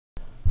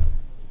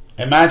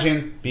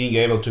Imagine being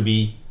able to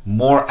be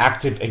more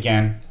active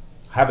again,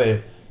 have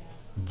a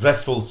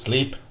restful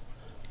sleep,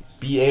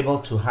 be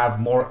able to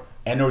have more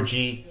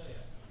energy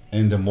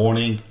in the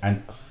morning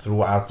and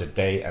throughout the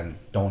day, and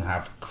don't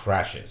have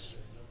crashes.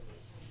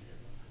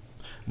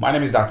 My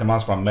name is Dr.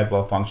 Mas from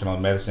MedWell Functional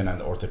Medicine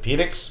and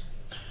Orthopedics.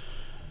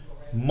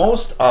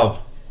 Most of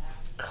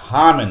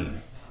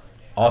common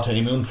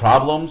autoimmune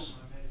problems,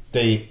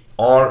 they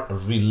are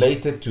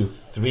related to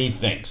three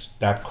things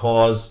that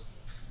cause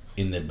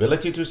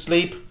inability to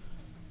sleep,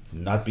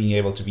 not being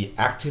able to be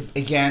active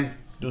again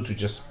due to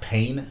just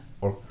pain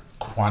or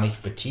chronic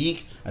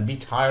fatigue, and be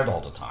tired all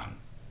the time.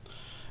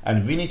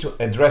 And we need to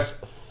address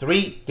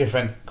three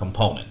different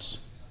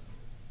components: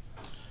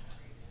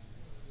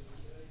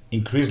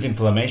 increased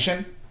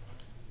inflammation,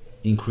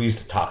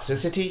 increased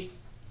toxicity,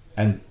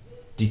 and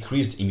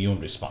decreased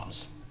immune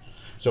response.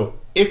 So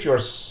if you're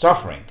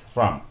suffering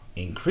from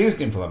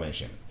increased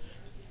inflammation,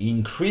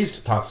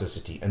 increased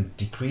toxicity, and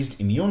decreased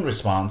immune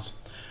response,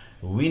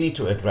 we need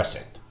to address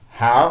it.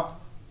 How?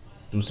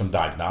 Do some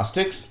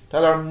diagnostics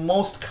that are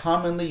most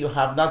commonly you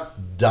have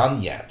not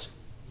done yet.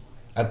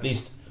 At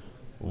least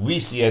we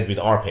see it with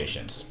our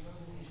patients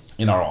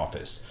in our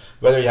office.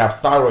 Whether you have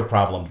thyroid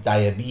problem,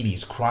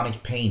 diabetes,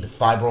 chronic pain,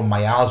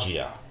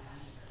 fibromyalgia,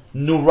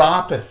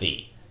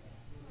 neuropathy,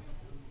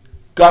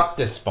 gut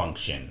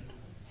dysfunction,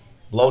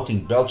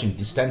 bloating, belching,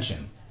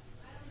 distension,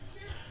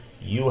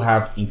 you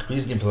have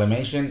increased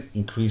inflammation,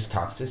 increased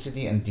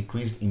toxicity, and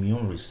decreased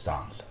immune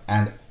response.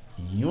 And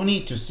you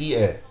need to see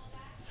a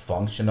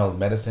functional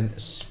medicine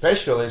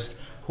specialist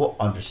who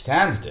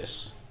understands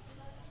this.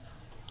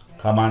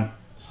 Come on,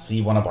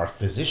 see one of our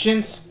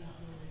physicians.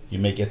 You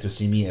may get to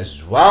see me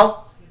as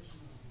well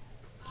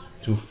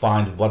to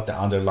find what the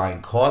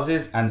underlying cause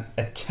is and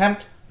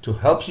attempt to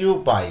help you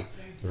by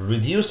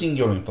reducing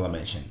your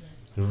inflammation,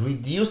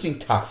 reducing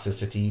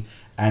toxicity,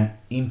 and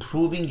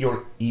improving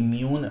your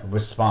immune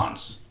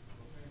response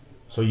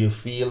so you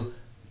feel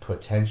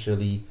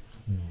potentially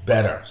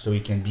better, so you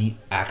can be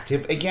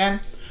active again,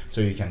 so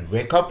you can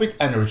wake up with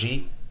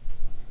energy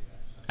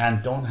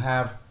and don't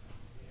have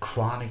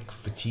chronic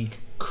fatigue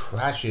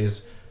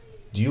crashes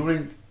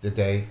during the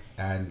day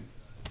and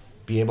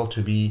be able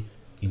to be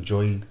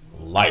enjoying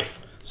life.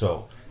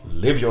 So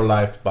live your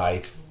life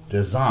by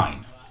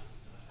design.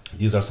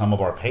 These are some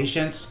of our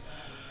patients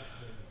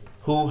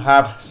who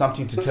have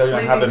something to tell you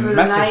and have a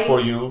message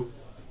for you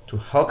to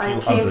help you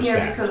understand. I came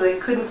here because I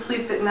couldn't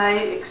sleep at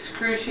night,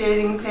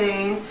 excruciating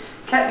pain,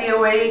 kept me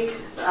awake.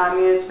 I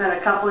mean, it's been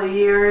a couple of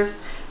years.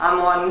 I'm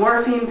on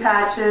morphine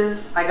patches.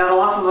 I got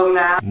off of them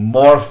now.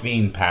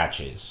 Morphine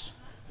patches.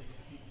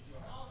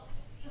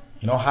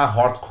 You know how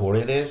hardcore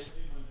it is?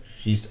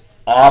 She's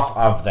off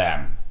of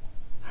them.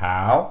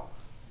 How?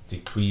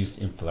 Decreased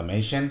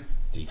inflammation,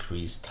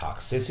 decreased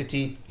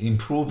toxicity,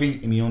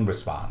 improving immune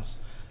response.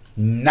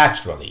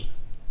 Naturally.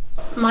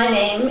 My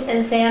name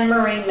is Anne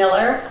Marie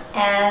Miller,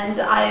 and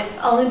I've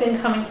only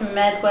been coming to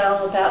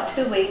MedWell about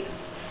 2 weeks,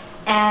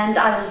 and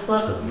I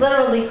was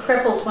literally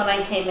crippled when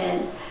I came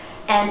in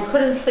and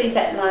couldn't sleep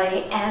at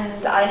night,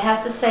 and I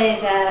have to say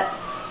that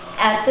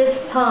at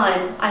this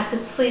time I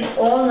could sleep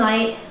all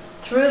night,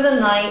 through the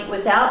night,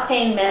 without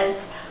pain meds.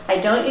 I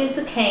don't use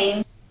the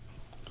cane.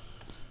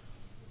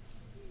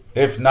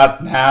 If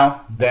not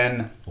now,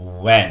 then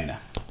when?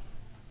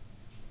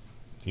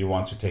 Do you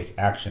want to take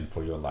action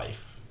for your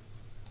life?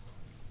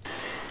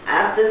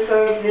 After the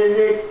first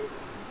visit,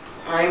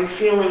 I'm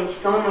feeling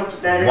so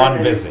much better.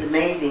 One visit. It's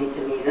amazing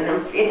to me that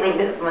I'm feeling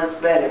this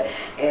much better.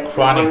 After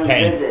Chronic one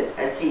pain. visit.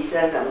 As he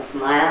says, I'm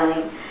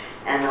smiling,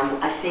 and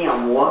I see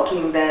I'm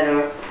walking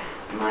better.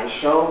 My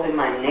shoulder,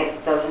 my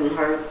neck doesn't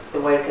hurt the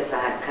way, because I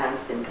had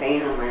constant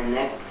pain on my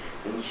neck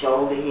and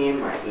shoulder here,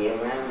 my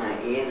ear, around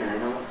my ear, and I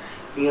don't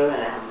feel that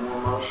I have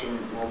more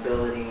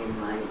mobility in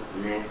my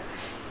neck.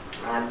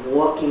 I'm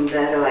walking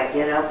better. I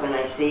get up and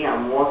I see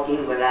I'm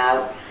walking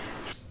without.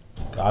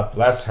 God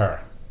bless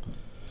her.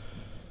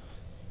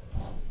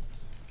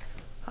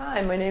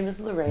 Hi, my name is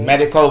Lorraine.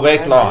 Medical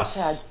weight loss.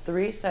 I just had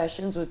 3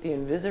 sessions with the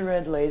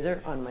Invisired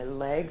laser on my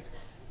legs,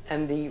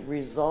 and the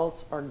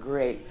results are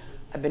great.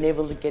 I've been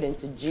able to get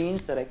into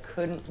jeans that I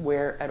couldn't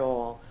wear at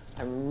all.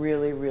 I'm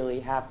really,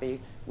 really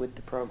happy with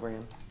the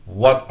program.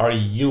 What are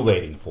you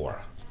waiting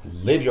for?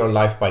 Live your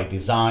life by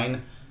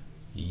design.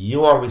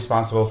 You are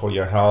responsible for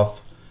your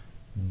health.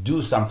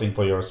 Do something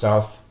for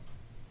yourself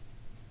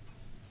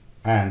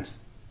and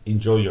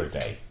enjoy your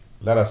day.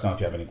 Let us know if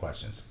you have any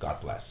questions. God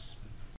bless.